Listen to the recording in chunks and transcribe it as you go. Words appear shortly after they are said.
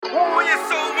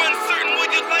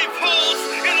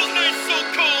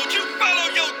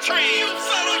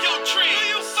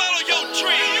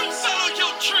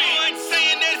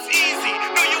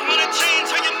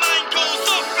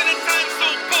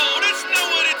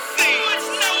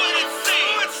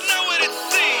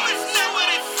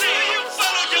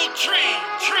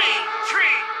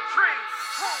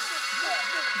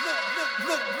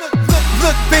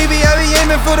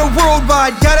for the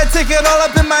worldwide. Gotta take it all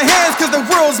up in my hands, cause the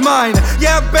world's mine.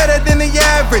 Yeah, I'm better than the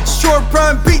average. Short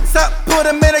prime beats, I put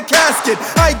them in a casket.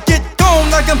 I get gone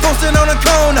like I'm posted on a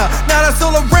corner. Not a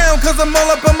soul around, cause I'm all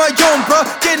up on my own, bruh.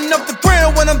 Getting up the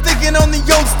ground when I'm thinking on the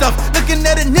old stuff. Looking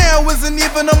at it now isn't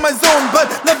even on my zone, but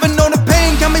loving on the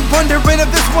pain got me wondering if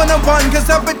this one I won. Cause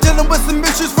I've been dealing with some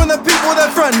issues from the people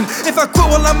that frontin'. If I quit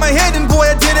while I'm my head, and boy,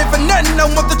 I did it for nothing. I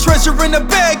want the treasure in the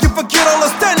bag, you forget all the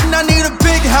stunting. I need a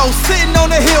big house sitting on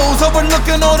the hills,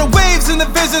 overlooking all the waves, and the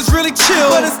vision's really chill.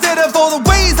 But instead of all the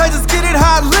ways, I just get it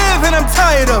how I live, and I'm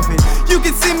tired of it. You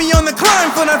can see me on the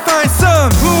climb when I find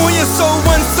some. When you're so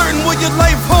uncertain what your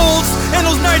life holds, and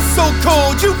those nights so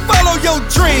cold, you follow your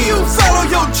dream. You follow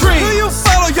your dream. You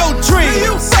follow your dream.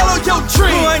 You follow your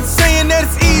dream. I ain't saying that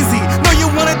it's easy. No, you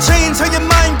wanna change how your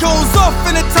mind goes off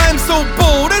in a time so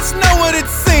bold. It's not what it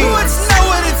seems. It's not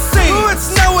what it seems. It's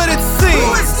not what it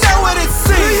seems. It's not what it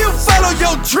seems. You follow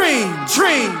your dream.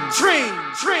 Dream. Dream.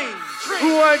 Dream.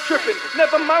 Who I ain't trippin',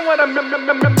 never mind what I'm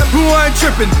Who I ain't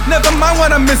trippin', never mind what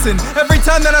I'm missing. Every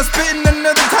time that I'm spittin',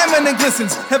 another time and it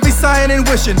glistens. Heavy sighing and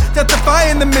wishing,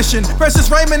 death-defying the mission. Precious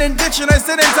rhyming and diction, I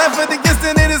said in time for the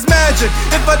instant, it is magic.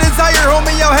 If I desire,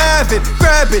 homie, I'll have it.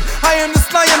 Grab it, I am the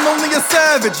sly, I'm only a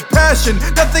savage. Passion,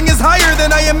 nothing is higher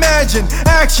than I imagine.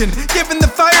 Action, given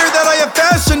the fire that I have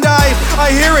fashioned.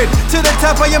 I hear it, to the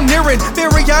top I am near it.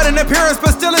 Very odd in appearance,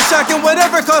 but still it's shocking.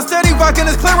 Whatever cost steady rockin'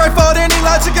 is clear, I fought any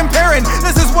logic comparing.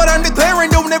 This is what I'm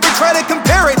declaring, don't ever try to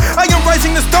compare it. I am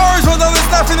rising the stars while others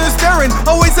laughing and staring.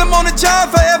 Always I'm on a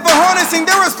job, forever harnessing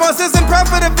their responses. And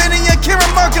profit of any I can't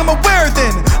remark, I'm aware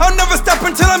then. I'll never stop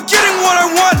until I'm getting what I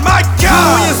want, my God.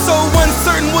 When you're so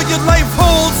uncertain what your life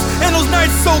holds, and those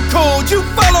nights so cold, you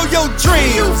follow your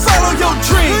dream. You follow your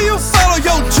dream. You follow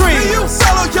your dream. You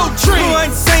follow your dream. I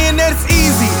ain't saying that it's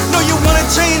easy. No, you wanna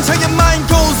change how your mind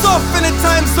goes off in a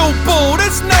time so bold.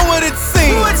 It's not what it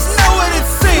seems. It's not what it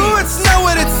seems. It's not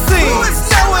what it seems. It's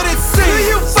not what it seems.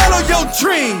 You follow your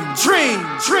dream. Dream.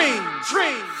 Dream.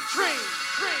 Dream. Dream.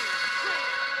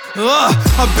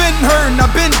 I've been hurt,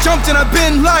 I've been jumped, and I've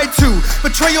been lied to.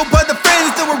 Betrayal by the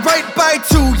friends that were right by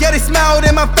too. Yeah, they smiled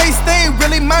in my face, they ain't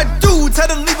really my dudes.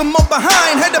 Had to leave them all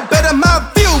behind, had to better my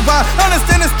view. I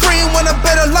understand this dream, want a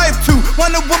better life too.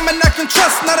 Want a woman I can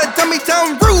trust, not a dummy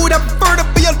down rude. I prefer to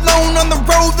be alone on the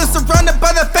road that's surrounded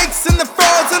by the fakes and the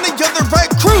frauds and the other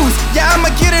right crews. Yeah,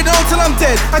 I'ma get it on till I'm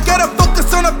dead. I gotta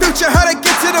focus on the future, how to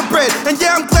get to the bread. And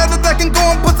yeah, I'm glad that I can go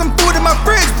and put some food in my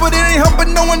fridge, but it ain't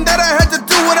helping knowing that I had to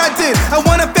do what I did. I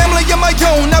want a family of my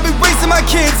own, I'll be raising my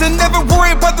kids, and never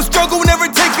worry about the struggle, never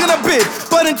taking a bid.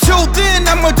 But until then,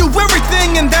 I'ma do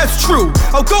everything, and that's true.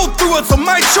 I'll go through it so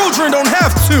my children don't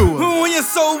have to. When you're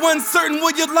so uncertain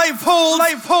what your life holds,